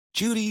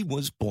Judy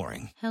was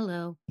boring.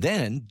 Hello.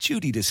 Then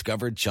Judy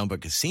discovered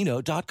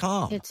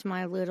ChumbaCasino.com. It's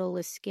my little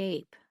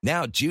escape.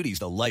 Now Judy's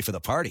the life of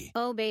the party.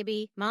 Oh,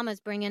 baby, mama's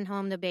bringing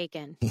home the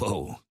bacon.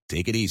 Whoa,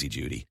 take it easy,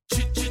 Judy.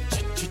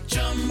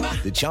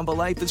 The Chumba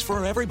life is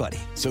for everybody.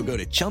 So go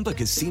to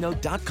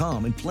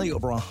ChumbaCasino.com and play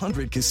over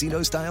 100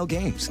 casino-style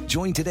games.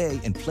 Join today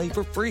and play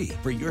for free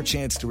for your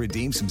chance to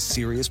redeem some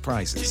serious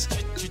prizes.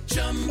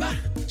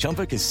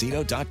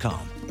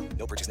 ChumbaCasino.com.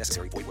 No purchase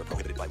necessary. Void where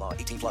prohibited by law.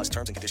 18 plus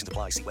terms and conditions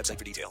apply. See website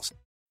for details.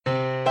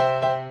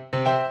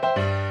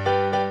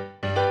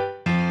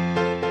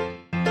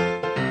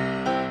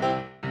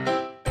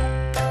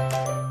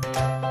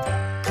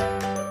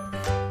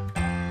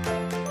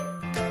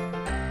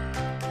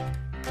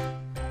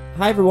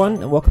 Hi, everyone,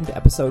 and welcome to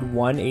episode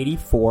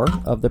 184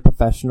 of the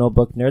Professional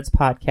Book Nerds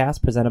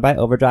podcast presented by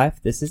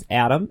Overdrive. This is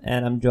Adam,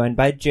 and I'm joined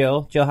by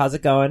Jill. Jill, how's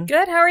it going?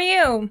 Good, how are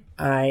you?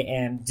 I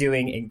am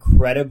doing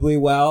incredibly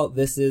well.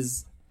 This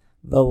is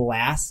the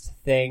last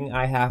thing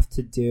I have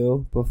to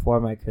do before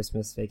my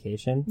Christmas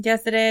vacation.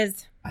 Yes, it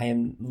is. I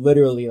am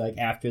literally,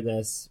 after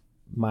this,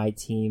 my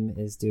team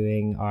is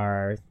doing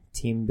our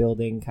team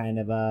building kind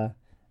of a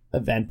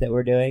event that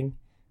we're doing,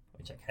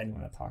 which I kind of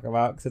want to talk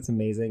about because it's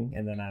amazing,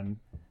 and then I'm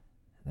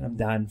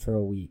done for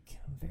a week.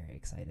 I'm very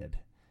excited.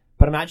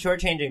 But I'm not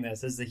shortchanging this.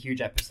 This is a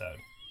huge episode.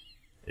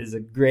 This is a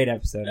great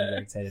episode. I'm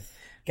very excited.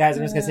 Guys,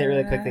 I'm just going to say it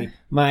really quickly.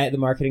 The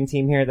marketing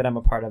team here that I'm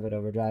a part of at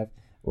Overdrive,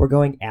 we're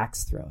going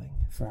axe throwing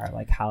for our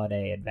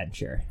holiday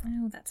adventure.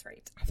 Oh, that's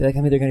right. I feel like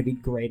I'm either going to be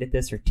great at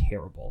this or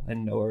terrible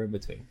and nowhere in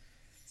between.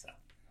 So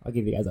I'll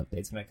give you guys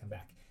updates when I come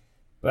back.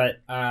 But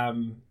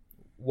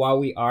while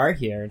we are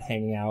here and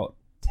hanging out,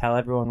 tell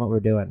everyone what we're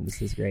doing.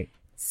 This is great.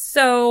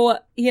 So,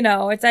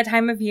 it's that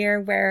time of year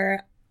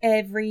where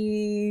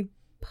every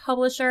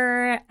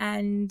publisher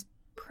and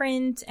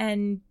print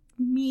and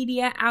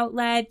media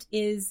outlet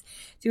is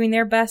doing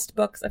their best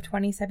books of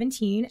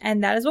 2017,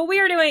 and that is what we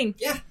are doing.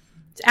 Yeah.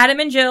 It's Adam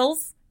and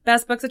Jill's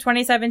best books of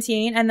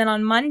 2017, and then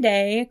on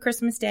Monday,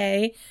 Christmas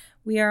Day,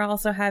 we are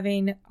also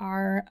having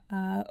our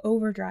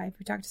Overdrive.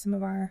 We talked to some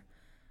of our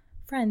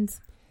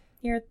friends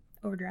here at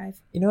Overdrive.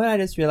 You know what I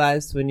just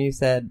realized when you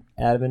said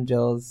Adam and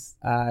Jill's?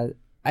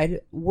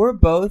 We're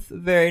both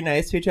very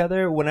nice to each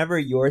other. Whenever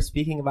you're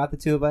speaking about the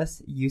two of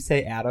us, you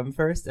say Adam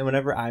first, and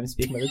whenever I'm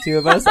speaking about the two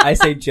of us, I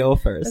say Jill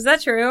first. Is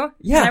that true?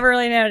 Yeah. I never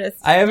really noticed.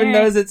 I haven't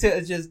noticed it too.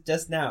 It's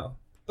just now.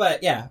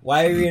 But yeah,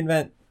 why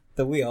reinvent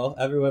the wheel?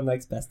 Everyone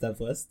likes best of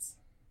lists.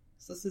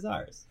 So this is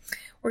ours.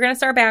 We're going to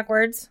start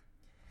backwards.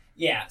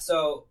 Yeah,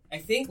 so I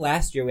think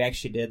last year we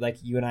actually did,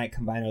 you and I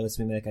combined our list,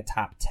 we made a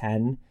top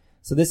 10.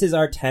 So this is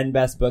our 10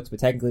 best books, but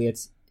technically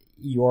it's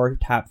your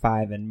top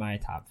 5 and my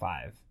top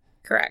 5.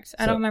 Correct.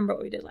 I don't remember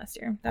what we did last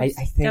year.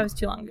 That was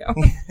too long ago.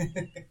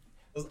 It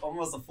was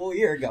almost a full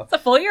year ago. It's a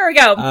full year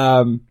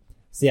ago.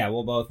 So yeah,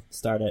 we'll both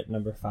start at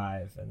number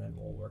 5, and then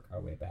we'll work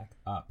our way back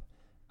up.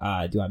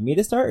 Do you want me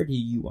to start, or do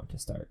you want to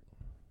start?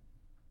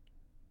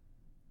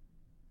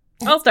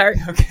 I'll start.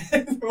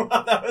 Okay. Well,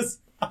 that was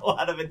a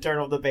lot of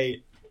internal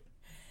debate.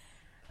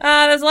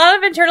 There's a lot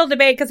of internal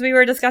debate because we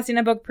were discussing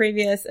a book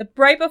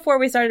right before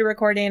we started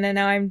recording, and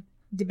now I'm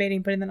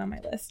debating putting that on my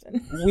list. Do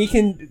you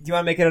want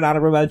to make it an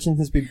honorable mention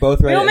since we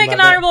both read it? We'll make an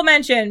honorable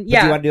mention.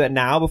 Yeah. Do you want to do it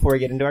now before we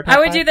get into our top 5?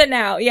 I would do that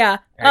now. Yeah.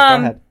 All right,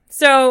 go ahead.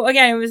 So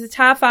again, it was a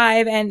top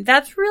 5, and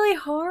that's really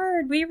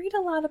hard. We read a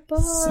lot of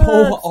books.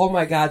 Oh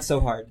my God, so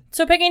hard.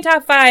 So picking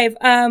top 5,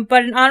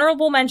 but an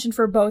honorable mention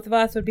for both of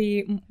us would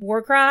be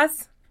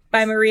Warcross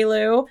by Marie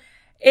Lu.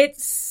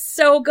 It's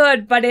so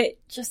good, but it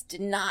just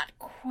did not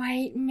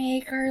quite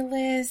make our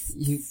list.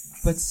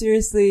 But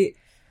seriously,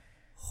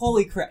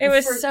 holy crap. It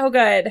was so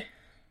good.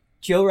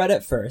 Jill read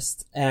it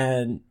first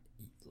and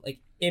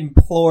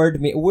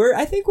implored me.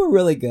 I think we're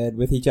really good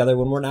with each other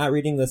when we're not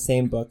reading the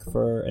same book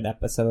for an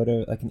episode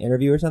or an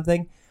interview or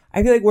something.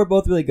 I feel like we're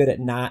both really good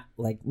at not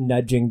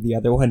nudging the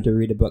other one to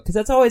read a book, because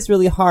that's always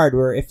really hard,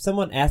 where if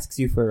someone asks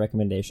you for a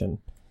recommendation,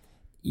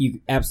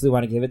 you absolutely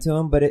want to give it to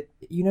them, but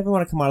you never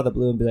want to come out of the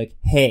blue and be like,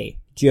 hey,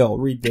 Jill,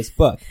 read this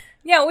book.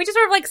 Yeah, we just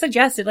sort of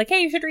suggested,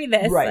 hey, you should read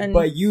this. Right,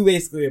 but you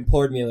basically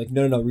implored me,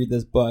 no, read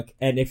this book.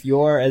 And if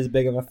you're as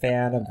big of a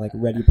fan of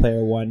Ready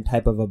Player One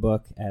type of a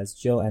book as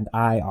Jill and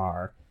I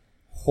are,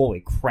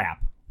 holy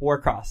crap,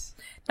 Warcross.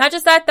 Not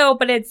just that though,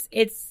 but it's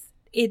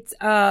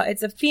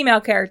a female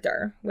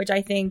character, which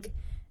I think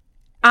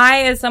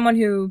as someone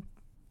who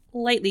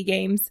lightly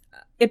games,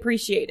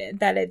 appreciated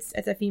that it's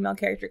a female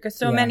character,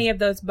 because many of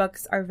those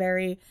books are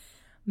very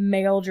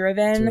male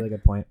driven. That's a really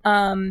good point.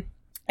 And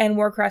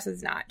Warcross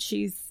is not.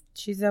 She's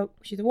a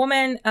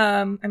woman.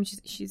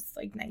 She's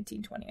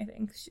 19, 20, I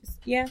think.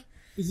 Yeah,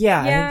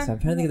 I think so. I'm trying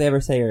to think if they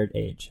ever say her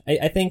age.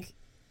 I think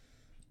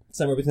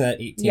somewhere between that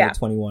 18 to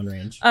 21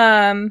 range.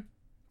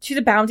 She's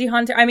a bounty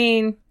hunter. I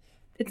mean,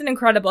 it's an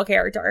incredible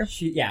character.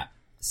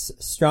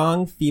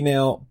 Strong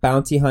female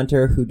bounty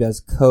hunter who does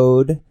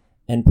code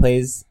and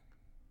plays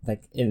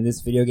in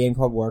this video game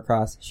called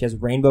Warcross. She has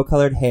rainbow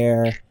colored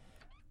hair.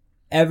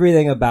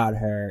 Everything about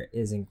her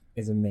is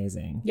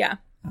amazing. Yeah.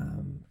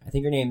 I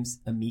think her name's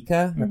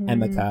Amika or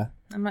Emika.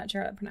 I'm not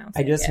sure how to pronounce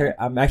I it. just heard,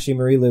 actually,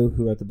 Marie Lou,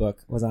 who wrote the book,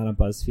 was on a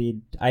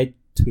BuzzFeed. I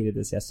tweeted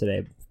this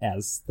yesterday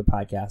as the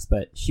podcast,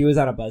 but she was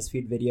on a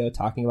BuzzFeed video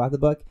talking about the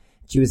book.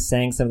 She was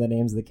saying some of the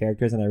names of the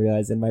characters, and I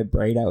realized in my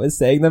brain I was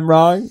saying them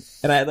wrong,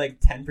 and I had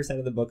like 10%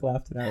 of the book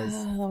left, and I was...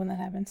 I love when that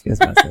happens. It was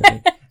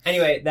fascinating.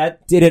 Anyway,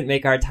 that didn't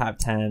make our top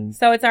 10.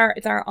 So it's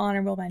our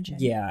honorable mention.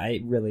 Yeah,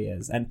 it really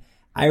is. And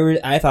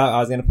I thought I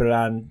was going to put it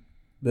on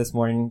this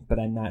morning, but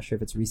I'm not sure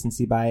if it's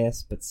recency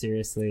bias, but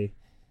seriously,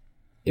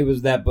 it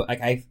was that book.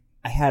 Like I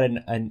had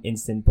an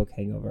instant book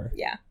hangover.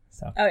 Yeah.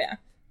 So. Oh, yeah.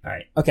 All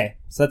right. Okay.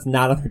 So that's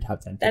not on our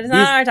top 10. That is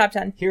not on our top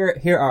 10. Here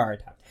are our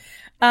top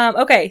 10.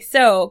 Okay.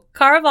 So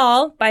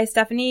Caraval by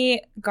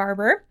Stephanie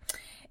Garber.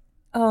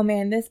 Oh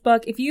man, this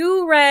book, if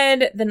you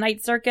read The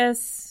Night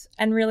Circus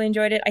and really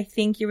enjoyed it, I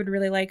think you would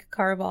really like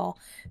Caraval.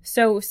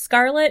 So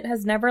Scarlet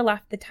has never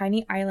left the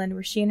tiny island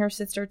where she and her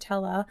sister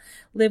Tella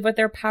live with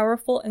their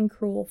powerful and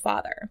cruel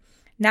father.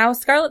 Now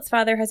Scarlet's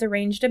father has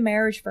arranged a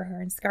marriage for her,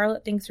 and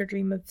Scarlet thinks her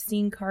dream of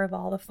seeing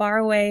Caraval, the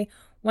faraway,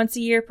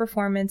 once-a-year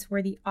performance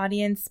where the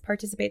audience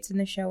participates in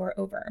the show, are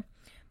over.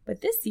 But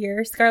this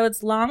year,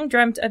 Scarlet's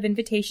long-dreamt of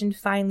invitation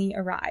finally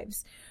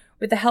arrives.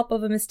 With the help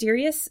of a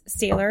mysterious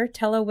sailor,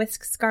 Tella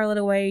whisks Scarlet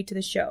away to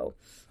the show.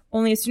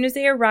 Only as soon as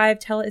they arrive,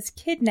 Tella is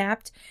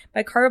kidnapped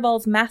by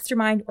Caraval's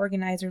mastermind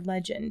organizer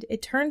Legend.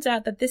 It turns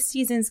out that this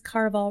season's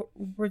Caraval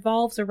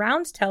revolves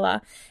around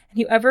Tella,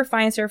 and whoever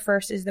finds her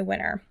first is the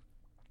winner.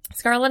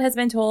 Scarlet has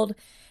been told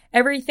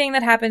everything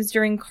that happens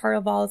during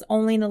Caraval is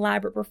only an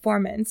elaborate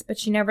performance, but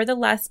she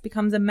nevertheless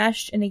becomes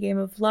enmeshed in a game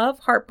of love,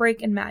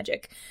 heartbreak, and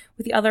magic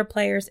with the other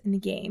players in the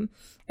game.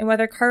 And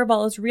whether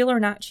Caraval is real or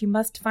not, she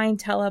must find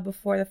Tella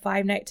before the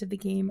 5 nights of the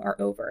game are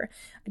over.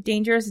 A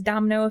dangerous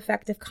domino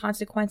effect of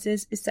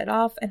consequences is set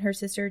off, and her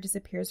sister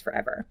disappears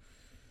forever.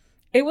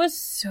 It was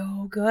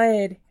so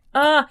good.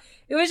 It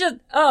was just,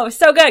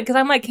 so good. Because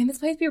I'm like, can this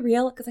place be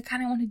real? Because I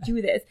kind of want to do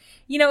this.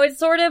 You know,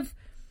 it's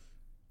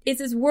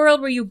this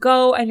world where you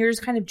go and you're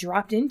just kind of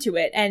dropped into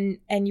it, and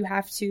you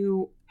have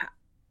to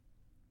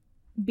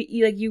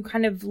be like, you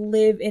kind of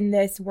live in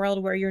this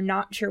world where you're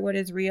not sure what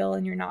is real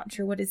and you're not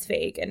sure what is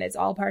fake, and it's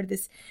all part of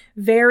this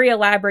very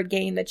elaborate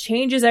game that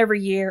changes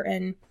every year,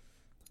 and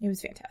it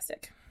was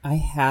fantastic.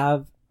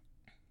 Here's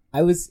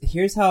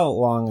how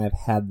long I've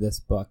had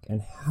this book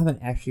and haven't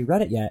actually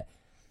read it yet.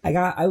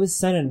 I was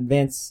sent an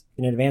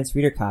advanced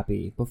reader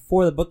copy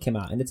before the book came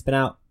out, and it's been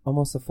out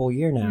almost a full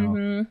year now.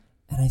 Mm-hmm.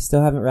 And I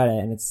still haven't read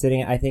it, and it's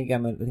sitting. I think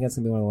that's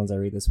gonna be one of the ones I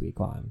read this week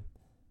while I'm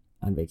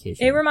on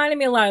vacation. It reminded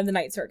me a lot of The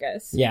Night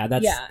Circus. Yeah,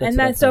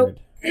 that's so.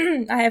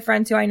 I have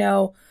friends who I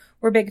know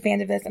were big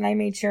fans of this, and I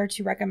made sure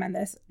to recommend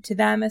this to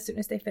them as soon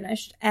as they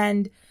finished.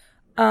 And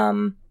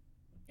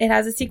it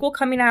has a sequel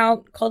coming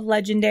out called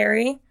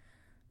Legendary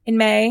in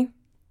May.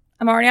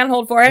 I'm already on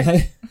hold for it.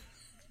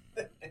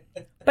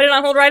 Put it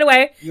on hold right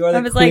away. You are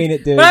the queen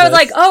at doing this. But I was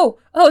like, oh,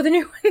 the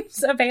new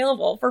one's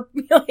available for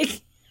me.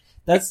 Like,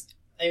 that's.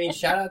 I mean,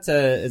 shout out to,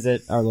 is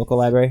it our local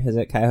library? Is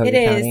it Cuyahoga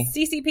County? It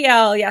is.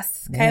 CCPL,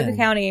 yes. Cuyahoga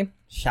County.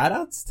 Shout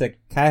outs to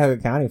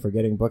Cuyahoga County for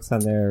getting books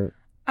on their...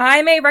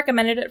 I may have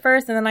recommended it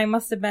first, and then I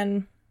must have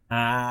been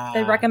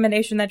the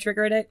recommendation that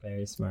triggered it.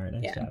 Very smart.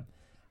 Nice job.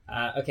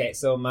 Okay,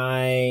 so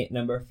my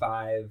number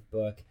 5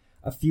 book.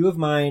 A few of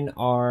mine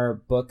are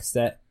books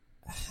that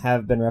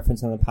have been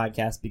referenced on the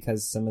podcast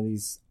because some of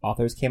these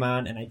authors came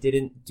on, and I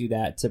didn't do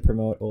that to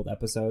promote old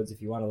episodes.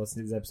 If you want to listen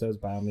to these episodes,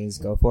 by all means,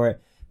 go for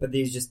it. But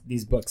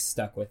these books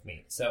stuck with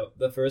me. So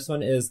the first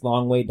one is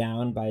Long Way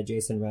Down by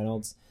Jason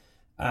Reynolds.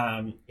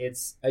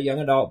 It's a young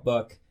adult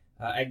book.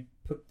 I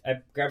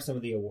grabbed some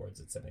of the awards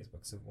that some of these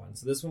books have won.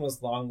 So this one was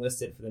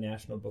longlisted for the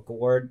National Book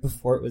Award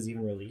before it was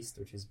even released,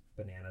 which is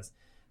bananas.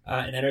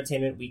 An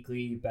Entertainment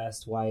Weekly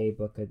Best YA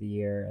Book of the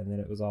Year, and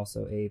then it was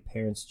also a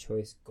Parents'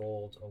 Choice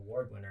Gold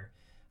Award winner.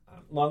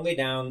 Long Way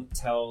Down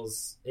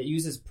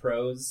uses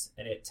prose,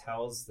 and it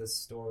tells the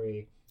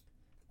story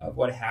of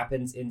what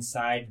happens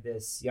inside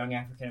this young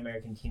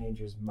African-American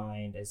teenager's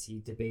mind as he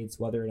debates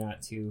whether or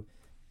not to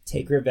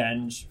take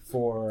revenge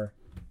for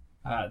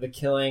the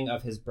killing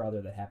of his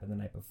brother that happened the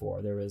night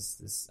before. There was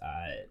this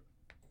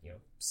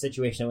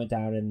situation that went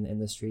down in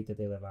the street that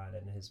they live on,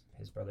 and his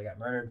brother got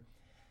murdered.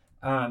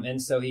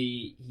 And so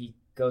he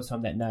goes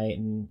home that night,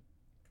 and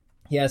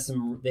they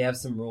have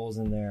some rules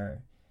in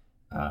their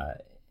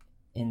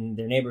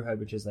neighborhood,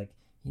 which is like,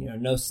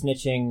 no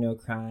snitching, no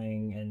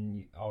crying, and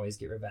you always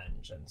get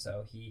revenge. And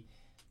so he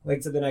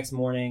wakes up the next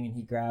morning and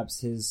he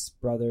grabs his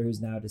brother, who's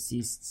now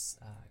deceased's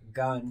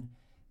gun,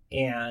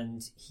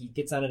 and he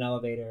gets on an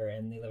elevator,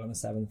 and they live on the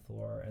 7th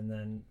floor. And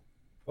then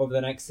over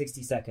the next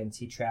 60 seconds,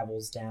 he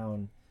travels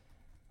down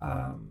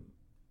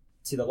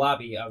to the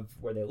lobby of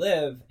where they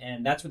live,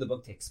 and that's where the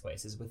book takes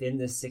place, is within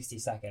this 60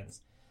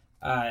 seconds.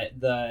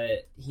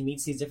 He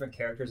meets these different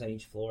characters on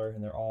each floor,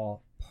 and they're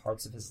all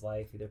parts of his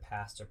life, either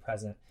past or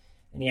present.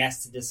 And he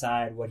has to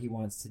decide what he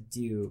wants to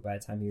do by the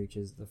time he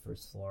reaches the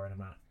first floor. And I'm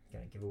not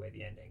going to give away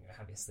the ending,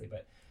 obviously.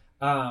 But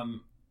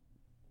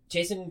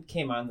Jason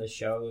came on the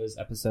show. It was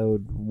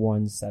episode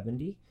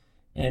 170.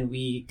 and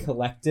we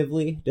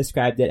collectively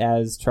described it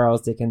as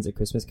Charles Dickens' A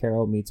Christmas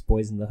Carol meets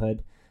Boys in the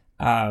Hood.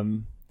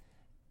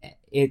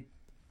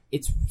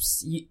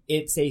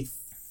 It's a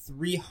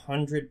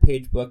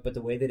 300-page book, but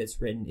the way that it's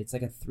written, it's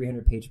like a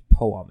 300-page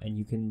poem, and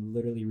you can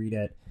literally read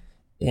it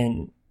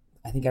in,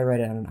 I think I read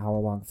it on an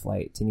hour-long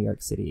flight to New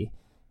York City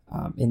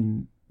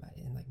in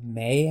like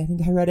May, I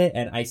think I read it,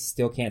 and I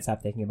still can't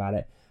stop thinking about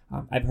it.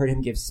 I've heard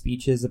him give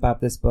speeches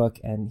about this book,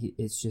 and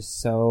it's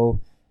just so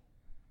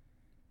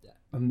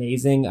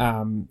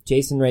amazing.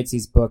 Jason writes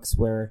these books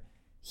where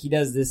he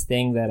does this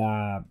thing that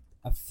a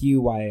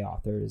few YA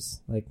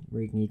authors like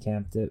Rick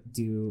Niekamp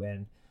do,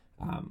 and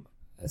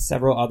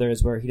several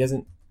others, where he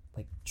doesn't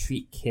like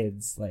treat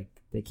kids like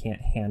they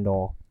can't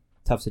handle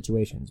tough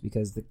situations,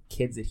 because the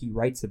kids that he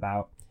writes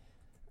about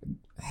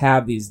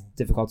have these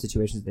difficult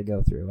situations they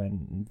go through,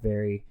 and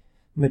very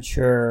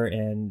mature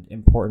and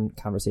important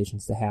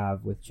conversations to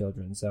have with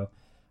children. So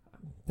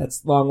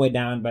that's Long Way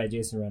Down by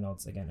Jason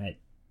Reynolds. Again,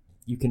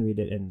 you can read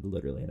it in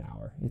literally an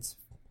hour. It's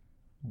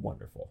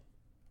wonderful.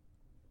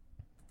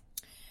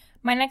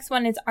 My next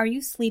one is Are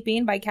You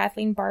Sleeping by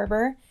Kathleen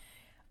Barber.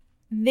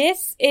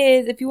 This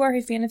is, if you are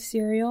a fan of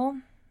Serial,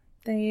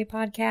 the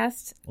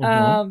podcast,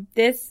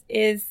 this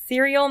is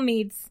Serial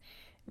meets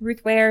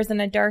Ruth Ware's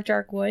in a Dark,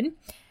 Dark Wood.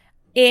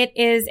 It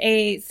is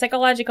a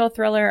psychological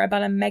thriller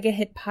about a mega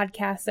hit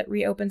podcast that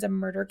reopens a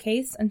murder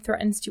case and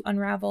threatens to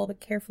unravel the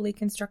carefully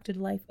constructed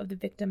life of the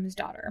victim's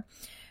daughter.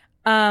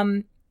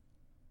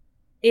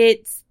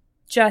 It's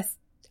just,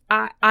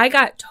 I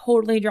got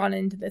totally drawn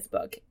into this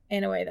book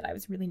in a way that I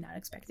was really not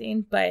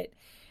expecting, but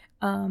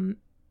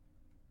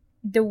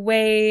the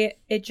way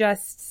it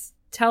just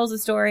tells a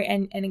story,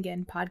 and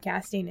again,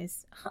 podcasting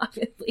is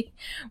obviously,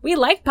 we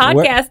like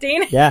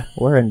podcasting.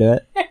 We're into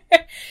it.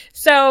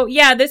 So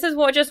yeah, this is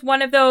just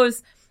one of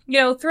those,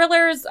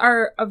 thrillers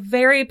are a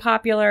very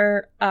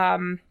popular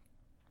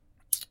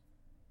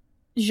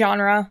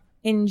genre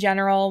in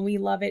general. We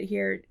love it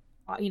here.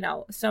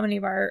 So many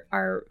of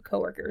our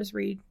coworkers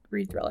read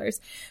thrillers,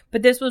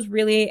 but this was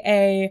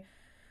really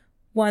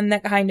one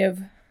that kind of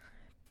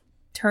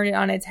turned it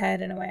on its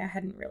head in a way I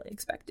hadn't really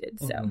expected.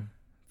 So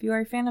if you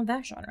are a fan of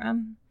that genre,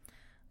 I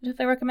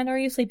definitely recommend Are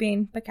You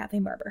Sleeping by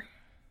Kathleen Barber.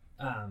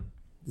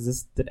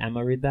 Did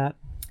Emma read that?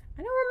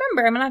 I don't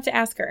remember. I'm going to have to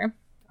ask her.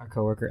 Our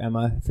coworker,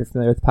 Emma, if you're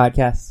familiar with the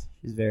podcast,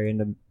 she's very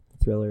into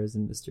thrillers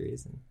and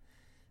mysteries,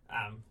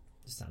 and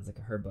just sounds like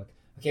her book.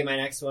 Okay, my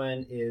next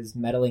one is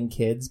Meddling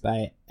Kids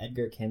by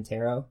Edgar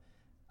Cantero.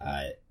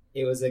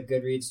 It was a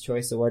Goodreads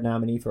Choice Award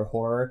nominee for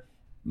horror.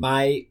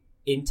 My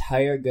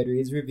entire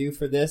Goodreads review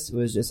for this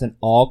was just in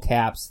all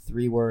caps,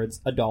 3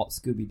 words, adult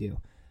Scooby-Doo.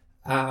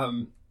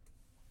 What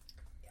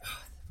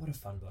a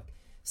fun book.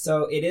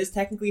 So it is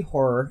technically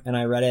horror, and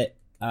I read it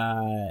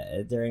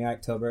during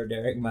October,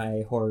 during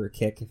my horror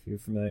kick. If you're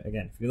familiar,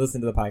 again, if you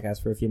listen to the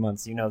podcast for a few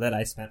months, you know that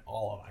I spent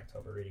all of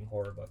October reading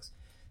horror books.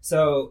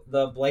 So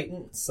the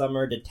Blatant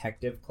Summer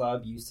Detective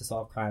Club used to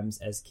solve crimes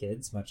as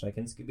kids, much like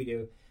in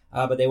Scooby-Doo.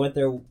 But they went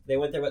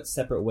their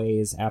separate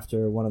ways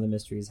after one of the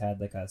mysteries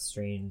had like a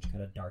strange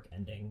kind of dark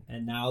ending.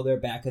 And now they're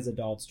back as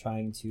adults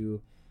trying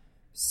to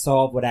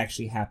solve what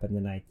actually happened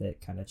the night that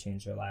kind of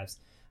changed their lives.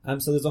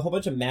 So there's a whole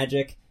bunch of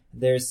magic.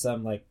 There's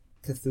some like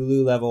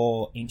Cthulhu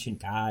level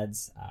ancient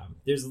gods.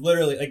 There's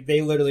literally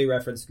they literally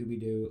reference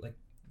Scooby-Doo. Like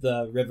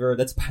the river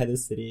that's by the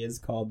city is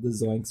called the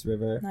Zoinks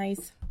River.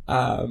 Nice.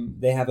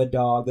 They have a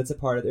dog that's a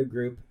part of their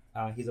group.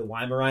 He's a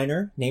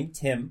Weimaraner named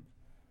Tim.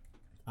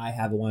 I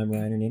have a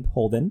Weimaraner named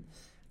Holden.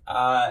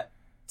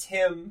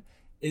 Tim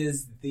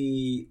is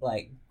the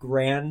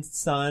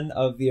grandson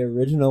of the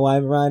original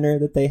Weimaraner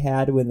that they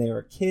had when they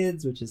were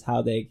kids, which is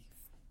how they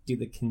do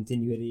the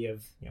continuity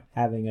of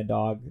having a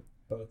dog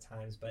both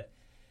times. But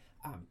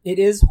it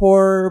is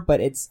horror, but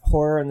it's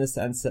horror in the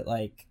sense that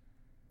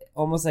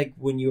almost like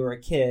when you were a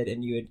kid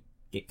and you would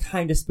get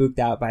kind of spooked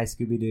out by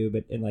Scooby-Doo,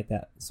 but in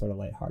that sort of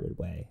lighthearted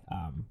way.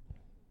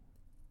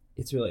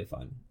 It's really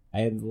fun.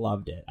 I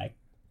loved it.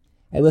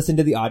 I listened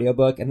to the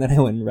audiobook and then I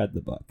went and read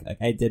the book.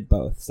 I did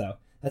both. So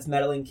that's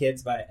Meddling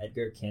Kids by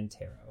Edgar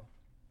Cantero.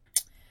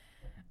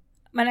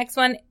 My next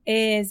one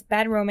is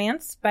Bad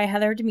Romance by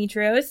Heather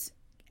Demetrios.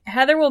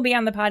 Heather will be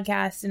on the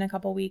podcast in a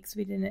couple weeks.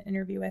 We did an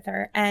interview with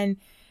her. And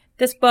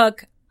this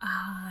book,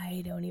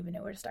 I don't even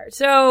know where to start.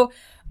 So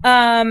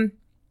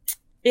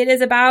it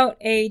is about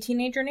a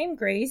teenager named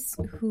Grace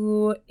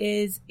who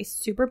is a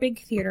super big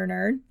theater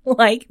nerd,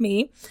 like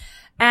me.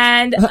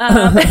 And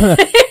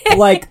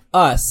like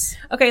us.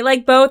 Okay,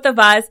 like both of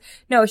us.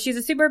 No, she's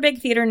a super big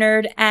theater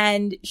nerd,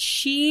 and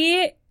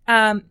she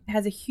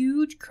has a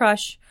huge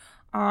crush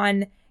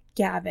on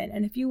Gavin.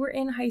 And if you were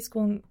in high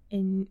school,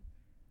 in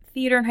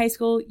theater in high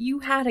school, you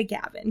had a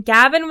Gavin.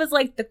 Gavin was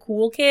the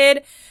cool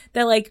kid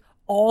that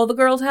all the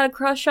girls had a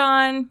crush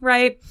on,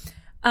 right?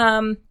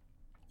 And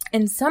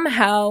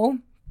somehow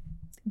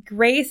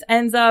Grace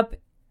ends up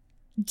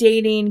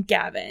dating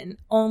Gavin.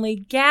 Only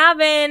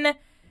Gavin,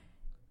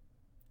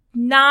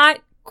 not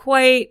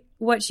quite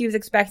what she was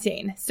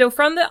expecting. So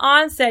from the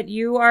onset,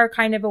 you are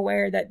kind of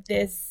aware that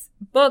this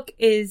book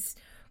is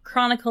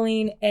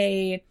chronicling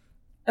a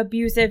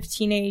abusive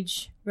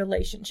teenage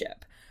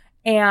relationship.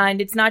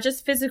 And it's not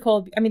just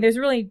physical. I mean, there's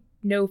really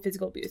no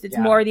physical abuse. It's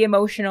more the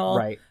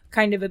emotional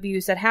kind of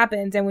abuse that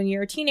happens. And when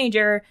you're a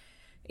teenager,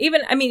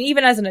 even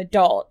as an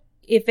adult,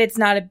 if it's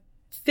not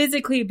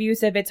physically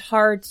abusive, it's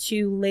hard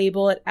to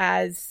label it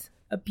as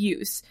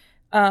abuse.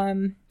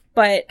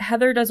 But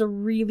Heather does a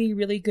really,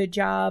 really good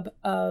job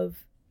of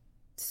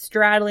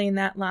straddling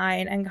that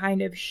line and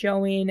kind of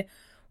showing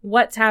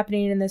what's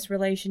happening in this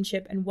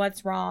relationship and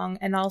what's wrong.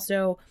 And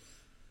also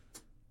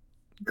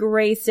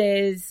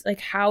Grace's, like,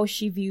 how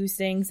she views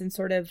things and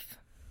sort of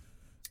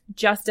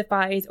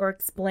justifies or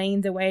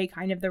explains away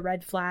kind of the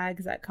red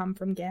flags that come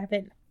from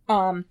Gavin.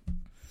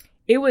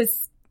 It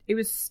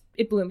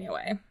blew me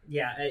away.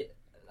 Yeah,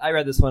 I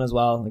read this one as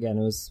well. Again,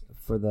 it was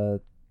for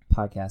the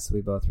podcast, so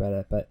we both read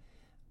it. But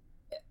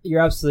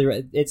you're absolutely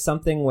right. It's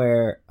something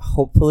where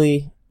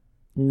hopefully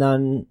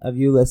none of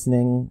you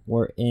listening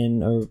were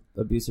in an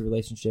abusive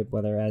relationship,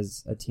 whether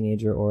as a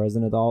teenager or as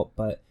an adult.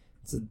 But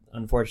it's an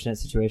unfortunate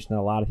situation that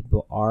a lot of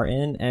people are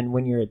in. And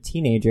when you're a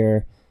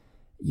teenager,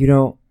 you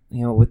don't,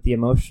 with the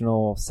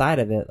emotional side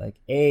of it, like,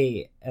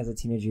 as a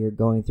teenager, you're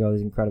going through all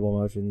these incredible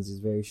emotions, these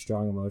very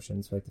strong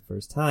emotions for like the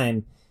first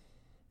time.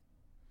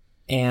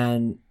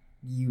 And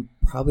you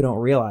probably don't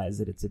realize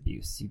that it's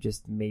abuse. You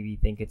just maybe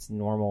think it's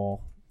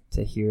normal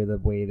to hear the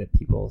way that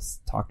people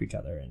talk to each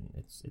other,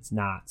 and it's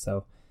not.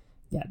 So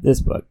yeah, this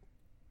book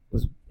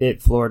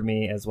it floored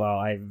me as well.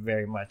 I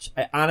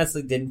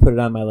honestly didn't put it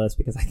on my list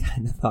because I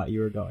kind of thought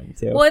you were going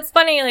to. Well, it's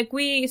funny, like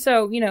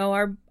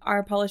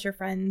our publisher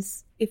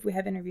friends, if we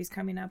have interviews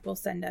coming up, will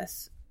send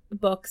us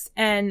books,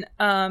 and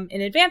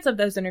in advance of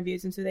those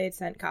interviews, and so they had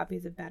sent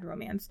copies of Bad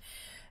Romance,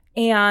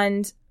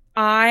 and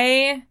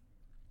I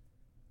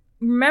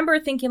remember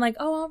thinking like,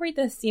 oh, I'll read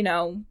this,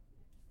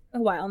 a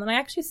while. And then I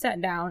actually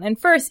sat down. And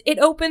first, it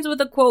opens with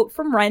a quote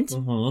from Rent.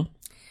 Mm-hmm.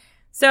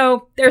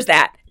 So there's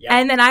that. Yep.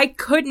 And then I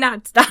could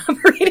not stop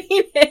reading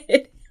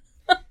it.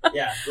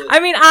 Yeah.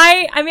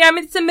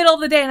 It's the middle of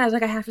the day and I was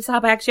like, I have to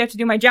stop. I actually have to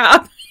do my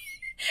job.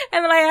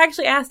 And then I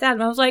actually asked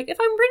Adam, I was like, if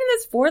I'm reading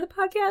this for the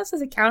podcast,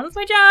 does it count as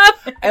my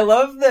job? I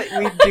love that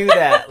we do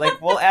that.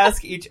 Like, we'll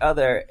ask each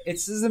other.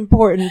 It's this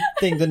important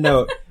thing to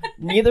note.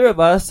 Neither of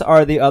us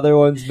are the other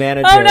one's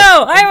manager. Oh,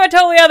 no. I'm a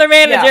totally other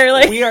manager.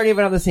 Yeah, we aren't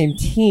even on the same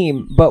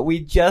team, but we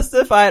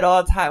justify it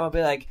all the time. I'll be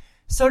like,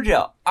 so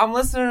Jill, I'm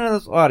listening to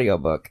this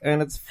audiobook,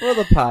 and it's for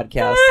the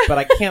podcast, but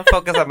I can't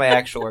focus on my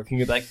actual work. And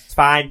you're like, it's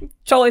fine.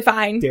 Totally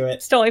fine. Do it.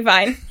 It's totally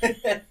fine.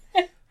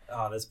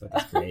 Oh, this book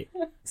is great.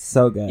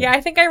 So good. Yeah, I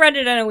think I read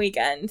it in a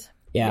weekend.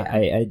 Yeah.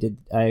 I did.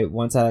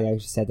 Once I actually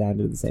sat down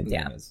to do the same thing.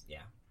 Yeah.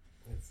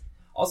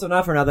 Also,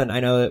 not for nothing,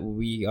 I know that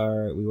we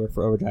work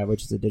for Overdrive,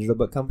 which is a digital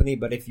book company,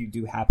 but if you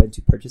do happen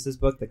to purchase this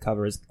book, the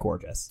cover is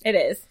gorgeous. It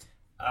is.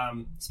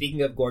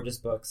 Speaking of gorgeous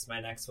books,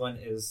 my next one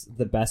is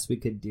The Best We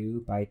Could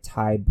Do by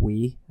Tai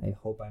Bui. I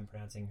hope I'm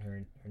pronouncing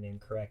her name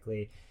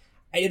correctly.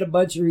 I did a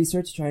bunch of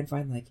research to try and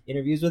find like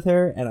interviews with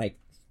her, and I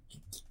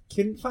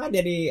couldn't find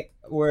any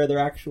where there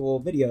are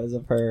actual videos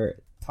of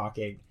her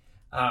talking.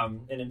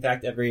 And in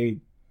fact, every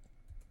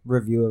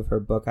review of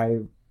her book I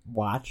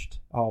watched,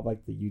 all of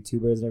like the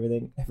YouTubers and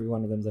everything, every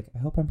one of them's like, I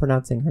hope I'm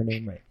pronouncing her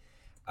name right.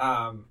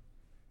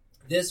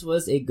 This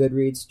was a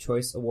Goodreads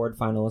Choice Award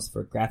finalist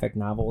for graphic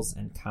novels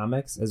and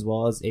comics, as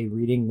well as a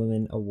Reading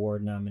Women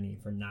Award nominee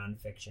for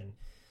nonfiction.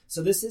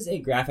 So this is a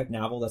graphic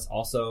novel that's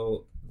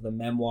also the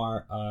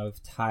memoir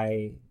of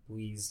Tai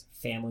Bui's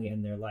family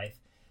and their life.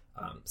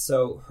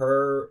 So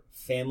her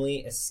family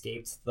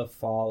escaped the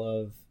fall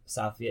of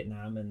South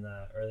Vietnam in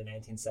the early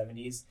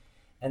 1970s.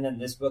 And then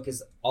this book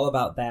is all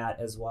about that,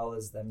 as well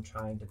as them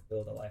trying to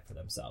build a life for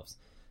themselves.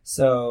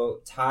 So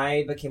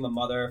Tai became a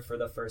mother for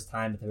the first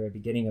time at the very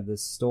beginning of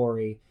this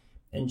story.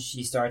 And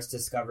she starts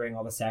discovering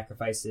all the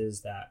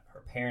sacrifices that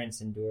her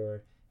parents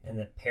endured and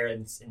that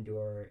parents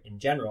endure in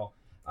general.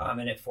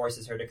 And it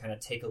forces her to kind of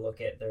take a look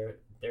at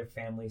their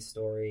family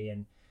story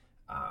and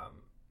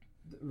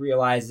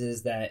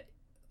realizes that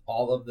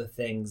all of the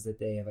things that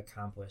they have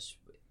accomplished,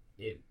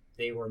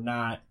 they were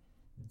not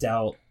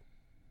dealt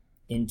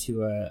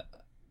into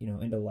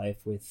into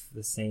life with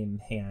the same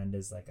hand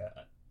as like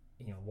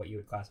what you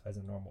would classify as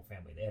a normal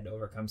family. They had to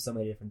overcome so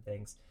many different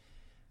things.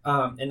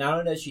 And not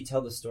only does she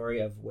tell the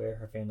story of where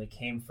her family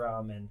came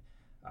from and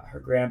her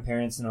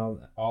grandparents and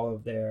all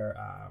of their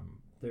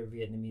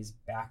Vietnamese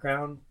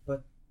background,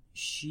 but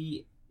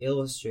she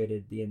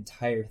illustrated the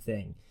entire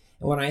thing.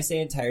 And when I say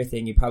entire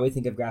thing, you probably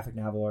think of graphic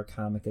novel or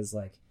comic as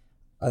like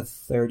a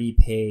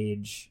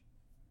 30-page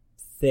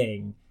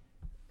thing.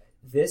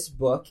 This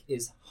book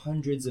is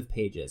hundreds of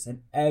pages,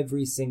 and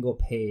every single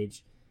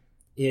page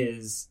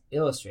is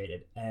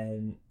illustrated.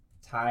 And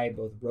Tai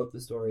both wrote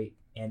the story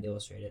and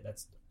illustrated.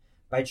 That's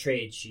by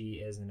trade. She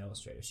is an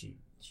illustrator. She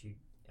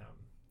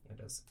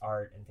does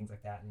art and things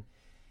like that. And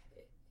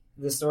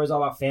the story is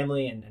all about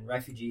family and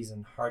refugees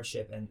and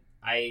hardship. And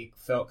I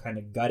felt kind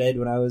of gutted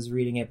when I was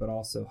reading it, but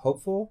also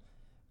hopeful.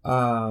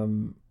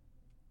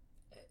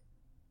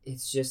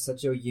 It's just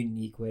such a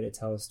unique way to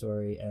tell a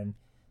story. And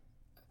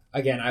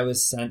again, I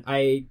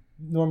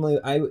normally,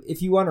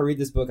 if you want to read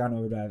this book on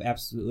Overdrive,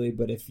 absolutely.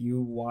 But if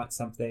you want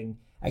something,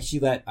 I actually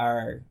let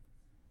our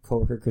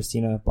coworker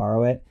Christina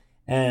borrow it,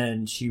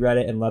 and she read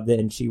it and loved it,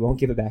 and she won't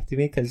give it back to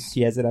me because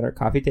she has it on her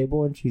coffee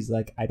table, and she's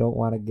like, I don't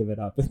want to give it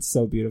up. It's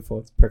so beautiful.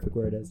 It's perfect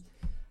where it is.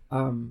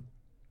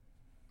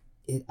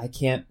 I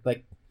can't,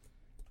 like,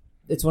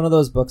 it's one of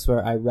those books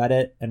where I read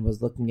it and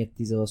was looking at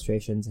these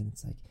illustrations, and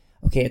it's like,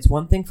 okay, it's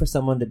one thing for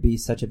someone to be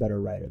such a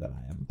better writer than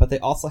I am, but they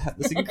also have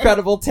this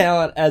incredible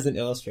talent as an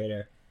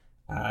illustrator.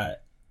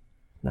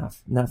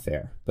 Not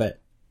fair, but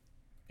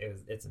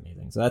it's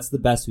amazing. So that's The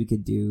Best We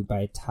Could Do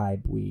by Thai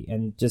Bui.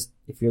 And just,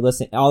 if you're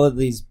listening, all of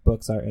these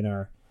books are in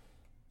our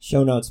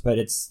show notes, but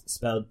it's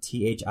spelled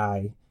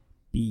Thibui.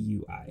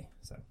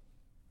 So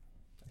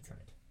I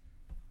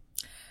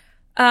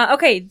tried.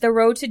 Okay, The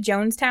Road to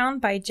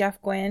Jonestown by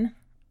Jeff Gwynne.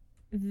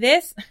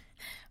 I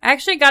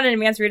actually got an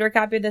advanced reader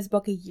copy of this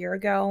book a year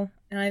ago,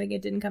 and I think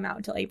it didn't come out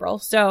until April.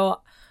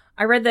 So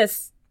I read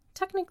this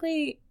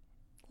technically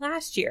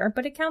last year,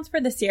 but it counts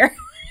for this year.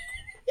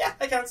 Yeah,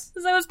 that counts.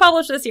 So it was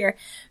published this year.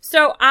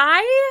 So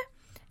I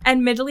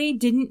admittedly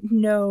didn't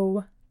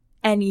know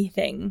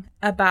anything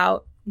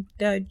about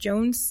the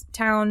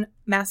Jonestown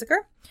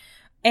Massacre.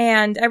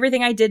 And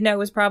everything I did know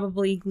was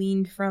probably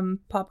gleaned from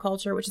pop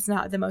culture, which is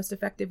not the most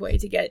effective way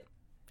to get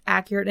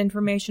accurate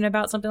information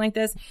about something like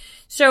this.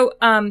 So,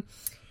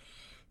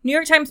 New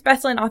York Times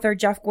bestselling author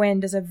Jeff Gwynne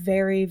does a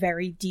very,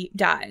 very deep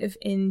dive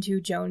into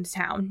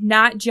Jonestown.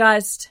 Not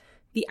just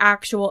the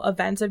actual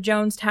events of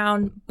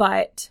Jonestown,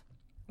 but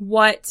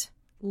what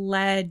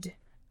led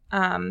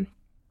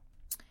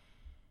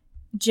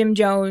Jim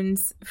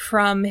Jones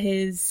from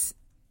his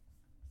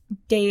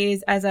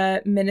days as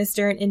a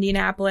minister in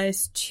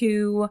Indianapolis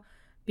to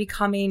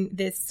becoming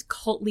this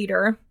cult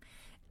leader,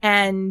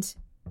 and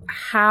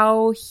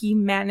how he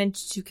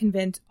managed to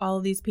convince all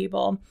of these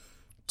people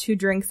to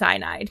drink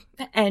cyanide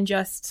and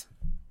just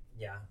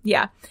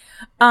yeah.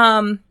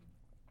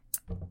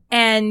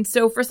 And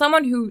so for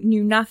someone who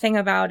knew nothing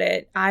about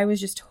it, I was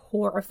just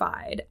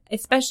horrified,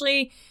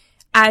 especially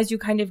as you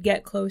kind of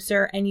get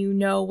closer and you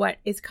know what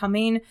is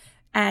coming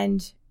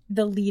and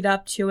the lead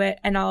up to it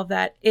and all of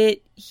that.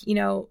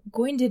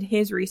 Gwynne did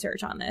his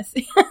research on this.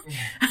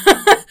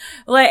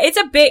 Like, it's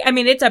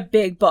a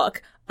big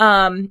book.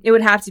 It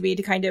would have to be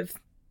to kind of,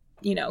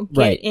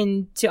 get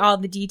into all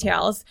the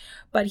details.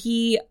 But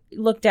he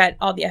looked at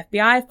all the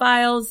FBI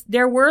files.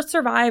 There were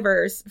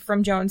survivors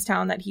from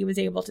Jonestown that he was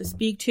able to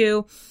speak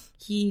to.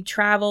 He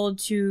traveled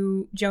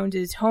to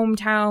Jones's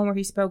hometown where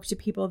he spoke to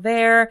people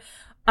there.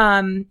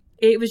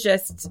 It was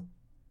just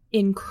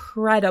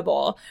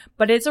incredible,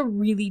 but it's a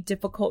really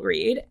difficult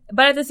read.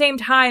 But at the same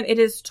time, it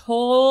is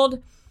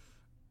told.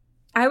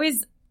 I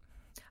always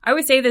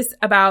say this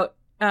about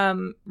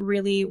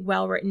really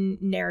well-written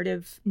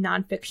narrative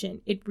nonfiction.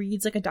 It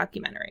reads like a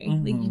documentary.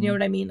 Mm-hmm. Like, you know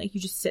what I mean? Like,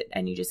 you just sit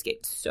and you just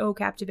get so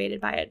captivated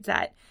by it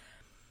that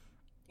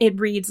it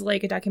reads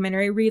like a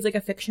documentary. It reads like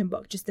a fiction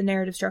book. Just the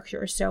narrative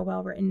structure is so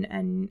well-written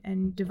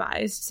and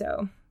devised.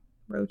 So,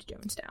 Road to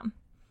Jonestown.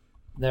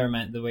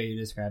 The way you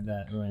described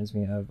that reminds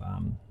me of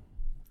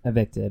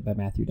Evicted by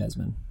Matthew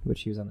Desmond,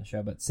 which he was on the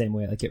show, but same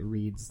way, like, it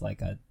reads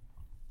like a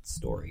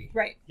story.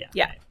 Right. Yeah.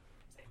 Right.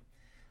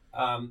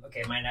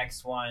 Okay, my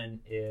next one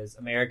is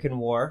American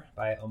War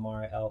by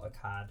Omar El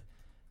Akkad.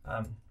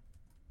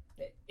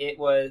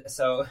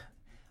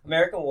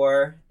 American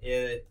War,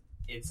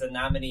 it's a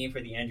nominee for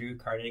the Andrew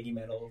Carnegie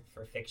Medal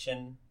for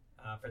Fiction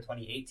for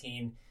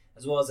 2018,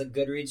 as well as a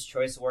Goodreads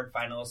Choice Award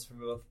finalist for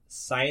both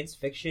science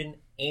fiction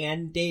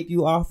and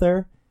debut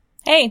author.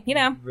 Hey,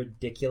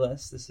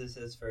 Ridiculous. This is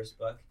his first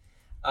book.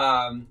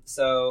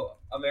 So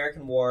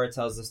American War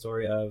tells the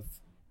story of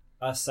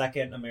a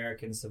second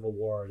American Civil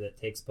War that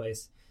takes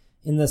place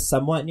in the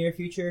somewhat near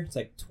future. It's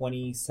like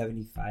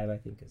 2075, I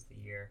think, is the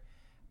year.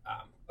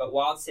 But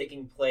while it's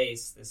taking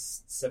place,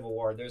 this Civil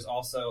War, there's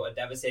also a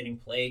devastating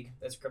plague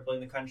that's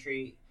crippling the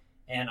country.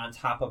 And on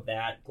top of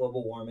that,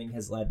 global warming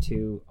has led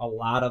to a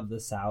lot of the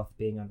South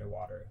being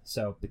underwater.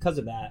 So because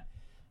of that,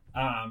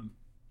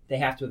 they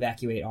have to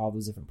evacuate all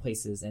those different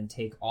places and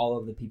take all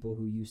of the people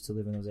who used to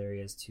live in those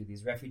areas to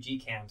these refugee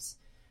camps.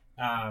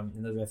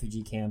 And those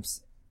refugee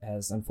camps,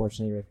 as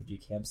unfortunately refugee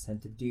camps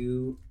tend to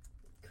do,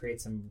 create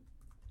some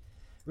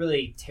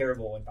really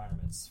terrible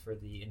environments for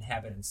the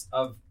inhabitants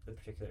of the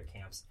particular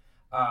camps.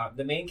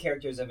 The main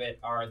characters of it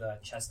are the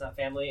Chestnut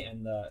family,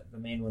 and the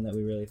main one that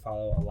we really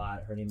follow a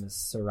lot, her name is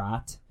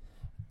Sarat.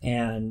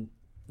 And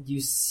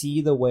you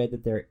see the way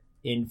that they're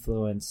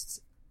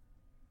influenced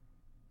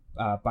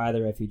by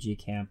the refugee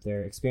camp,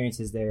 their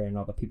experiences there, and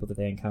all the people that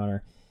they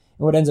encounter.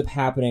 And what ends up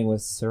happening with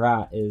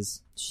Sarat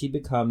is she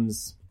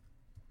becomes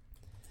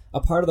a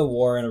part of the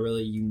war in a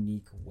really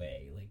unique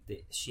way. Like,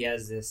 she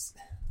has a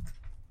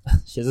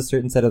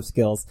certain set of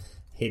skills.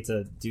 I hate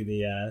to do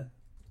the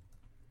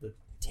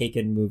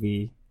Taken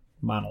movie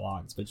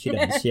monologues, but she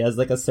does. She has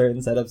like a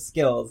certain set of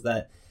skills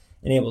that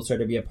enables her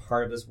to be a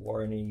part of this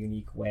war in a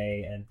unique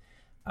way. And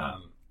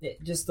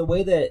just the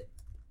way that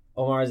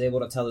Omar is able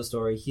to tell the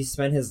story. He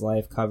spent his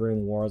life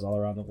covering wars all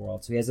around the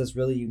world. So he has this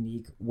really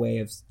unique way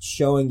of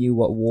showing you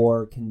what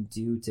war can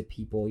do to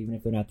people, even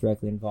if they're not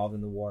directly involved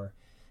in the war.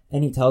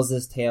 And he tells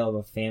this tale of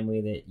a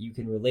family that you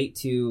can relate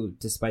to,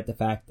 despite the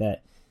fact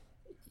that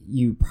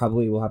you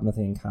probably will have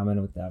nothing in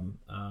common with them.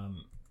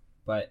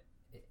 But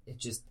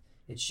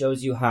it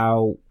shows you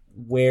how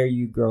where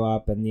you grow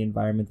up and the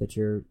environment that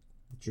you're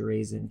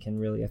raised in can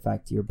really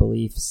affect your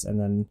beliefs and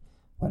then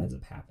what ends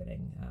up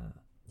happening.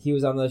 He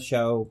was on the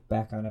show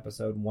back on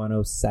episode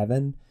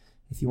 107.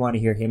 If you want to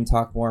hear him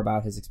talk more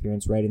about his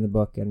experience writing the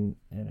book and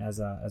as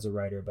a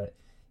writer, but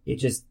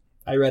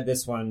I read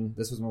this one.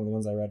 This was one of the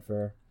ones I read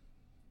for,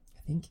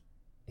 I think,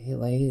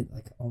 ALA,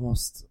 like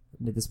almost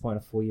at this point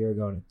a full year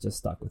ago, and it just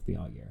stuck with me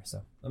all year.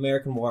 So,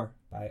 American War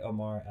by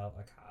Omar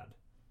El-Akkad.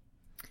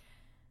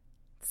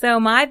 So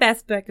my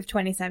best book of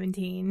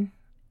 2017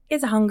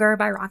 is Hunger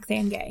by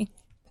Roxane Gay.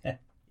 I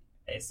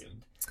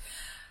assumed.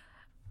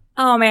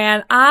 Oh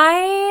man,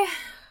 I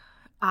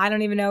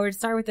don't even know where to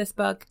start with this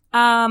book.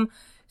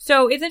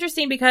 So it's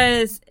interesting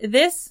because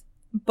this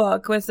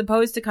book was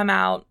supposed to come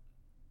out,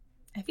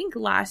 I think,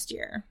 last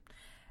year,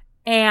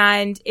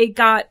 and it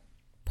got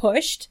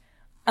pushed.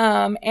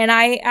 And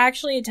I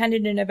actually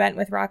attended an event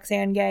with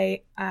Roxane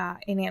Gay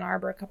in Ann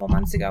Arbor a couple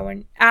months ago,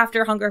 and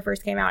after Hunger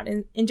first came out,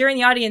 and during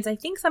the audience, I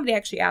think somebody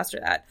actually asked her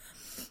that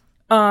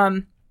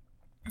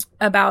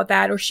about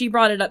that, or she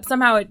brought it up.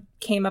 Somehow it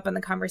came up in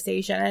the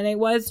conversation, and it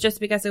was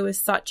just because it was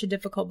such a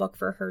difficult book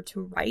for her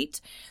to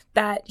write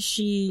that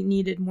she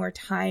needed more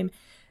time.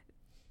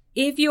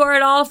 If you are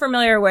at all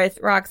familiar with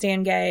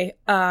Roxane Gay,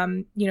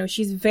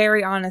 she's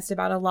very honest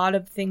about a lot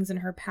of things in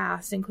her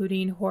past,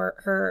 including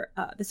her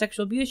the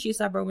sexual abuse she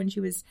suffered when she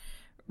was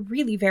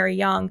really very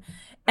young.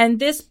 And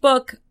this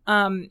book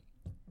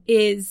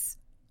is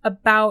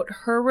about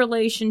her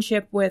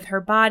relationship with her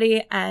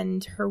body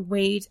and her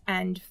weight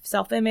and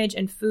self-image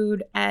and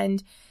food.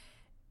 And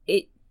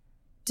it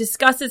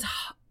discusses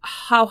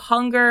how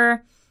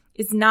hunger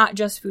is not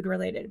just food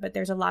related, but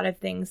there's a lot of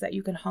things that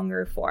you can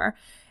hunger for.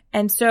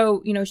 And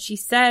so, she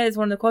says,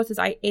 one of the quotes is,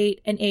 I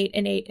ate and ate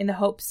and ate in the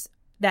hopes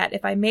that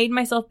if I made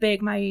myself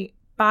big, my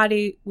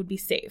body would be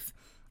safe.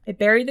 I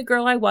buried the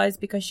girl I was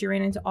because she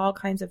ran into all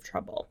kinds of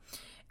trouble.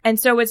 And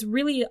so it's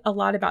really a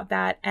lot about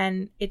that.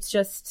 And it's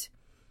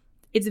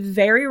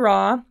very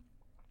raw.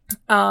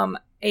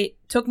 It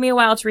took me a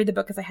while to read the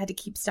book because I had to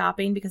keep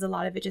stopping because a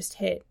lot of it just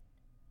hit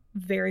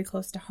very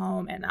close to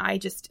home. And I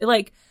just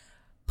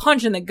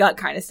punch in the gut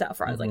kind of stuff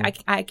where I was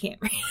like, I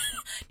can't read.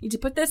 Need to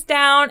put this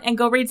down and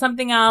go read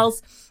something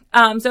else.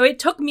 So it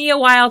took me a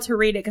while to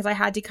read it because I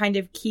had to kind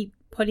of keep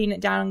putting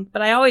it down,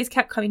 but I always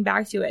kept coming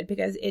back to it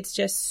because it's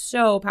just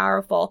so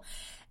powerful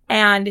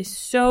and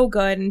so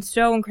good and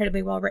so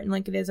incredibly well written,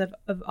 like it is of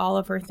all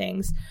of her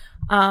things.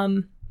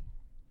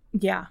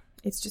 Yeah,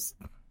 it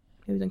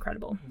was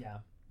incredible. Yeah.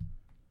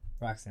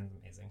 Roxane's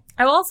amazing.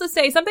 I will also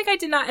say something I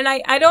did not, and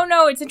I don't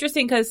know, it's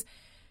interesting because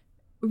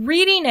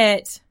reading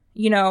it,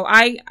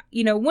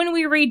 when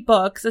we read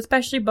books,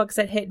 especially books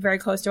that hit very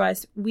close to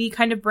us, we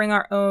kind of bring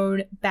our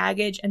own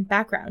baggage and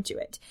background to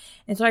it.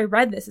 And so I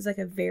read this as like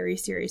a very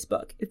serious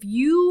book. If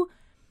you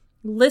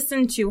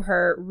listen to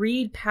her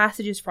read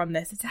passages from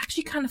this, it's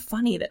actually kind of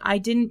funny that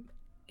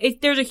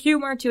there's a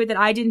humor to it that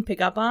I didn't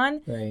pick up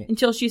on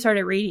until she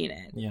started reading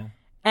it. Yeah.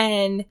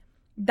 And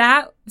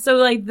that was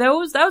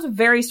a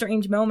very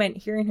strange moment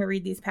hearing her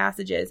read these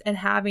passages and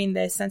having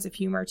this sense of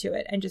humor to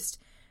it and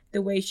just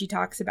the way she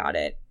talks about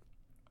it.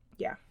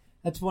 Yeah.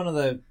 That's one of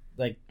the,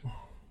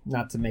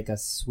 not to make a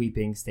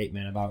sweeping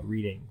statement about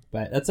reading,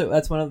 but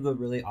that's one of the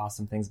really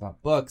awesome things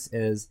about books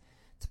is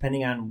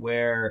depending on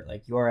where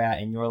you're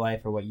at in your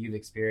life or what you've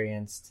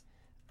experienced,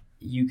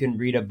 you can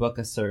read a book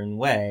a certain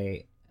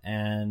way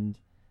and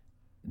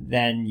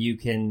then you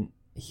can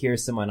hear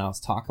someone else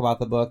talk about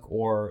the book,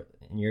 or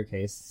in your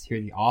case, hear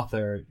the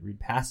author read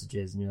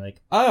passages and you're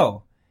like,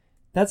 oh,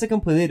 that's a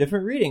completely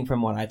different reading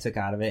from what I took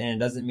out of it. And it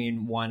doesn't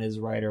mean one is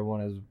right or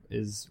one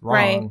is wrong.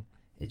 Right.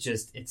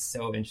 It's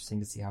so interesting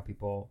to see how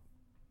people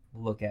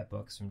look at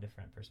books from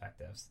different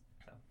perspectives.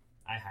 So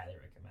I highly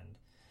recommend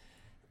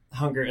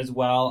Hunger as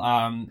well.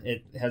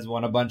 It has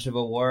won a bunch of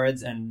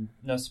awards, and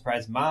no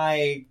surprise,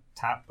 my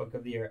top book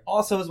of the year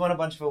also has won a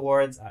bunch of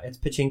awards. It's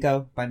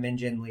Pachinko by Min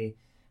Jin Lee.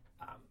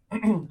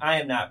 I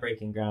am not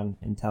breaking ground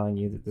in telling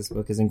you that this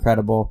book is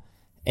incredible.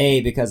 A,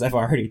 because I've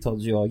already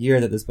told you all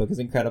year that this book is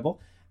incredible,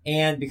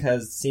 and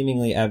because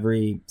seemingly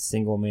every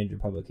single major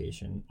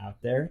publication out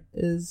there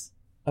is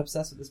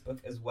obsessed with this book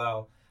as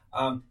well.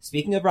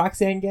 Speaking of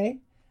Roxane Gay,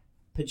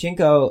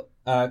 Pachinko,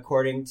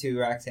 according to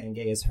Roxane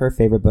Gay, is her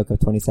favorite book of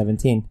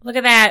 2017. Look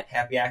at that.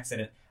 Happy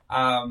accident.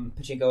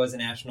 Pachinko was a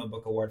National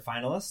Book Award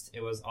finalist.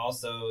 It was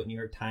also New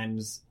York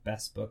Times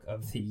Best Book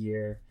of the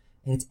Year.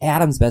 And it's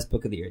Adam's Best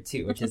Book of the Year,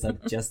 too, which is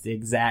just the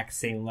exact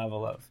same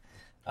level of,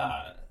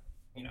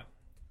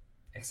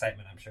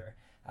 excitement, I'm sure,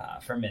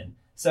 for Min.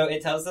 So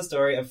it tells the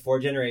story of 4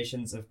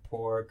 generations of a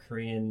poor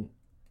Korean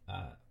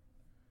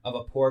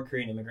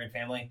immigrant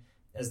family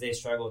as they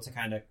struggle to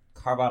kind of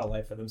carve out a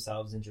life for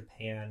themselves in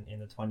Japan in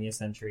the 20th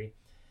century.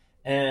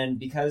 And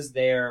because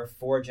they're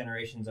 4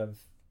 generations of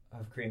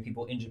Korean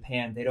people in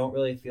Japan, they don't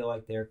really feel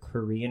like they're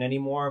Korean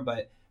anymore,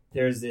 but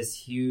there's this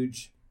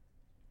huge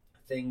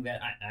thing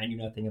that I knew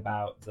nothing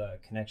about, the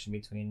connection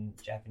between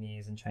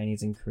Japanese and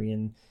Chinese and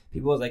Korean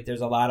people. Like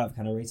there's a lot of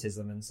kind of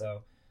racism, and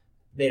so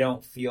they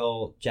don't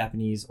feel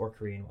Japanese or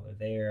Korean while they're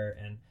there.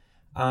 And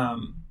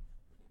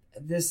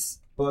this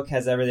book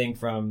has everything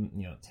from,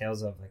 you know,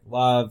 tales of like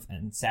love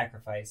and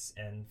sacrifice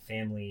and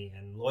family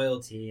and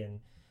loyalty, and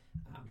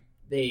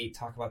they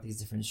talk about these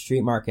different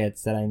street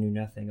markets that I knew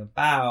nothing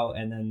about.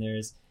 And then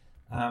there's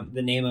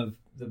the name of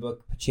the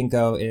book,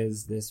 Pachinko,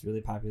 is this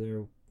really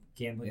popular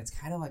gambling. It's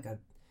kind of like a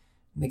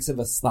mix of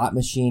a slot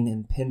machine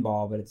and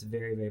pinball, but it's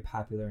very, very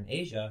popular in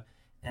Asia.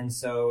 And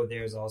so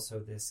there's also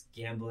this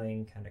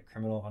gambling kind of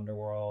criminal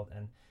underworld.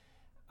 And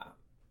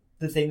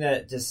the thing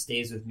that just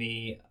stays with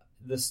me,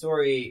 the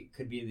story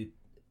could be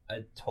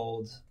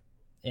told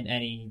in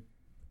any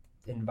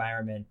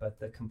environment, but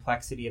the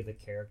complexity of the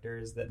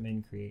characters that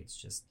Min creates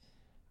just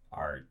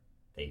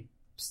they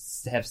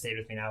have stayed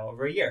with me now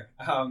over a year.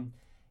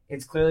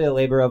 It's clearly a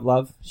labor of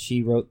love.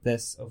 She wrote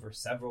this over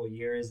several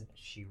years.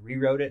 She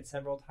rewrote it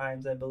several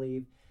times, I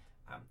believe.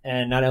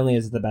 And not only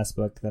is it the best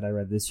book that I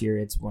read this year,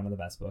 it's one of the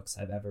best books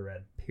I've ever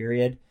read,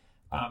 period.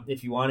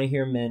 If you want to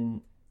hear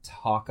Min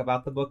talk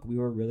about the book, we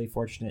were really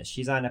fortunate.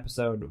 She's on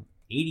episode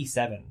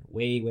 87,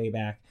 way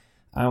back.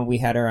 We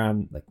had her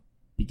on like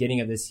beginning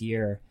of this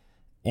year,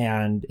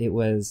 and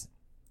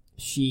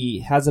she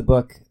has a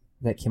book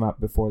that came out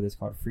before this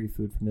called Free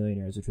Food for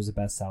Millionaires, which was a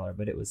bestseller,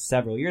 but it was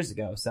several years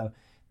ago. So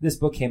this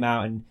book came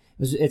out, and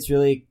it's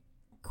really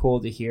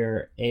cool to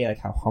hear like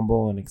how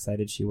humble and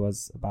excited she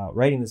was about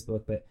writing this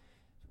book. But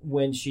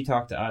when she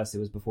talked to us, it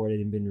was before it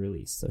had been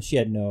released, so she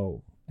had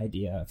no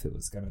idea if it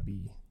was going to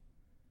be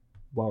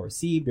well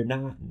received or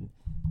not. And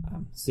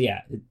so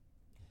yeah,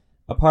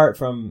 apart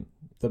from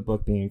the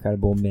book being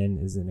incredible, Min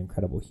is an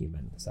incredible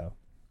human. So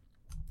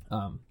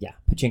yeah,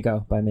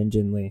 Pachinko by Min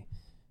Jin Lee,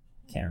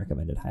 can't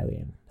recommend it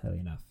highly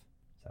enough.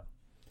 So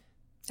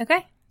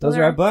okay, those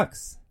are our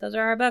books. Those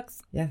are our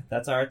books. Yeah,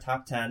 that's our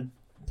top 10.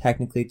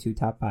 Technically 2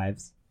 top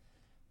 5s,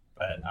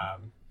 but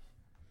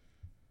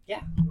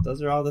yeah,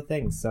 those are all the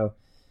things. So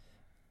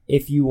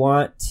if you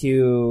want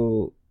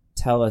to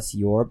tell us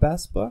your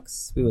best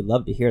books, we would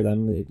love to hear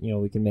them. You know,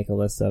 we can make a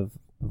list of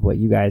what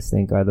you guys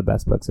think are the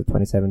best books of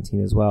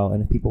 2017 as well.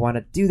 And if people want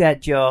to do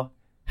that, Jill,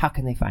 how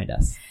can they find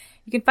us?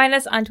 You can find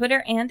us on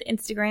Twitter and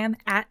Instagram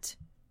at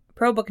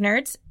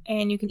ProBookNerds,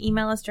 and you can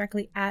email us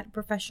directly at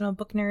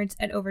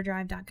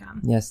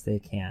professionalbooknerds@overdrive.com. Yes, they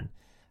can.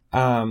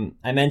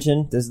 I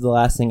mentioned this is the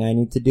last thing I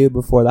need to do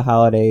before the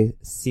holiday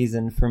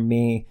season for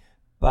me,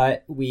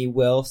 but we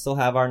will still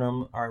have our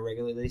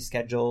regularly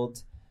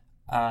scheduled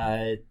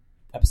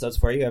episodes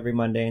for you every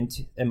Monday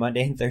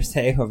and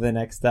Thursday over the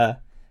next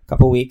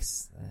couple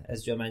weeks.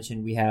 As Jill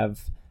mentioned, we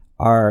have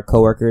our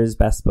coworkers'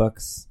 best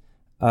books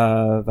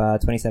of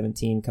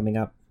 2017 coming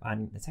up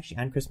it's actually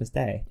on Christmas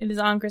Day. It is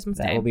on Christmas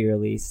Day. That will be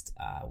released.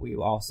 We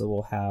also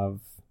will have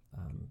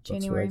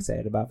books we're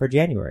excited about for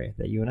January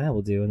that you and I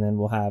will do, and then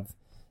we'll have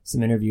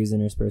some interviews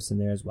interspersed in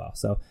there as well.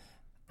 So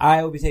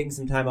I will be taking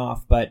some time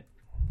off, but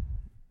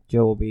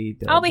Jill will be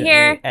I'll be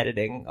here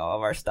editing all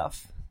of our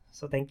stuff.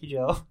 So thank you,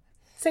 Jill.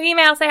 So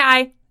email, say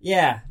hi.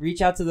 Yeah,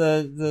 reach out to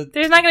the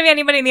There's not going to be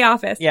anybody in the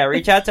office. Yeah,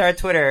 reach out to our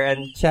Twitter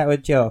and chat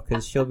with Jill,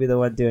 because she'll be the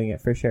one doing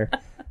it for sure.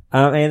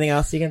 Anything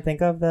else you can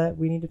think of that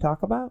we need to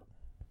talk about?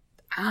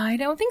 I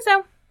don't think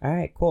so. All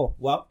right, cool.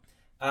 Well,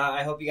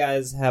 I hope you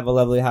guys have a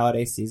lovely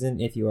holiday season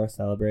if you are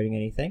celebrating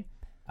anything,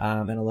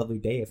 and a lovely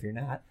day if you're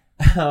not.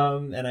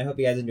 And I hope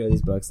you guys enjoy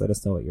these books. Let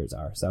us know what yours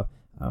are. So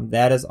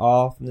that is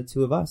all from the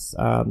two of us,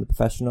 the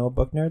Professional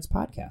Book Nerds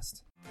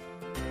podcast.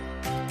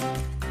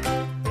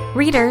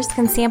 Readers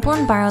can sample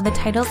and borrow the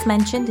titles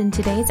mentioned in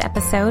today's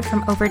episode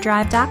from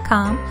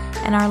Overdrive.com,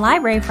 and our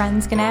library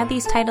friends can add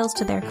these titles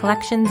to their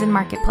collections and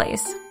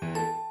marketplace.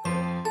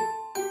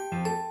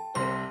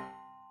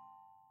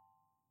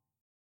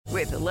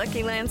 With the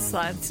Lucky Land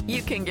Slots,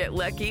 you can get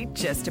lucky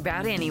just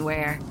about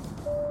anywhere.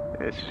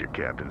 This is your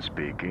captain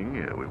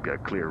speaking. We've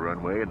got clear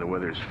runway and the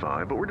weather's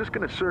fine, but we're just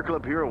going to circle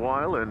up here a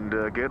while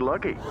and get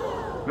lucky.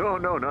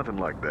 No, nothing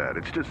like that.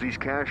 It's just these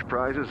cash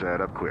prizes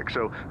add up quick.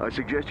 So I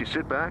suggest you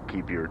sit back,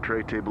 keep your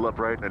tray table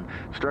upright, and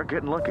start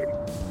getting lucky.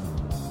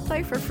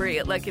 Play for free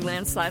at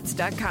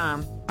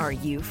LuckyLandSlots.com. Are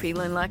you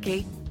feeling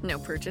lucky? No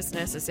purchase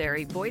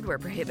necessary. Void where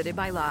prohibited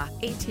by law.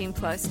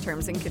 18+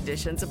 terms and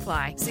conditions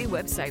apply. See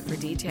website for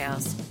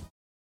details.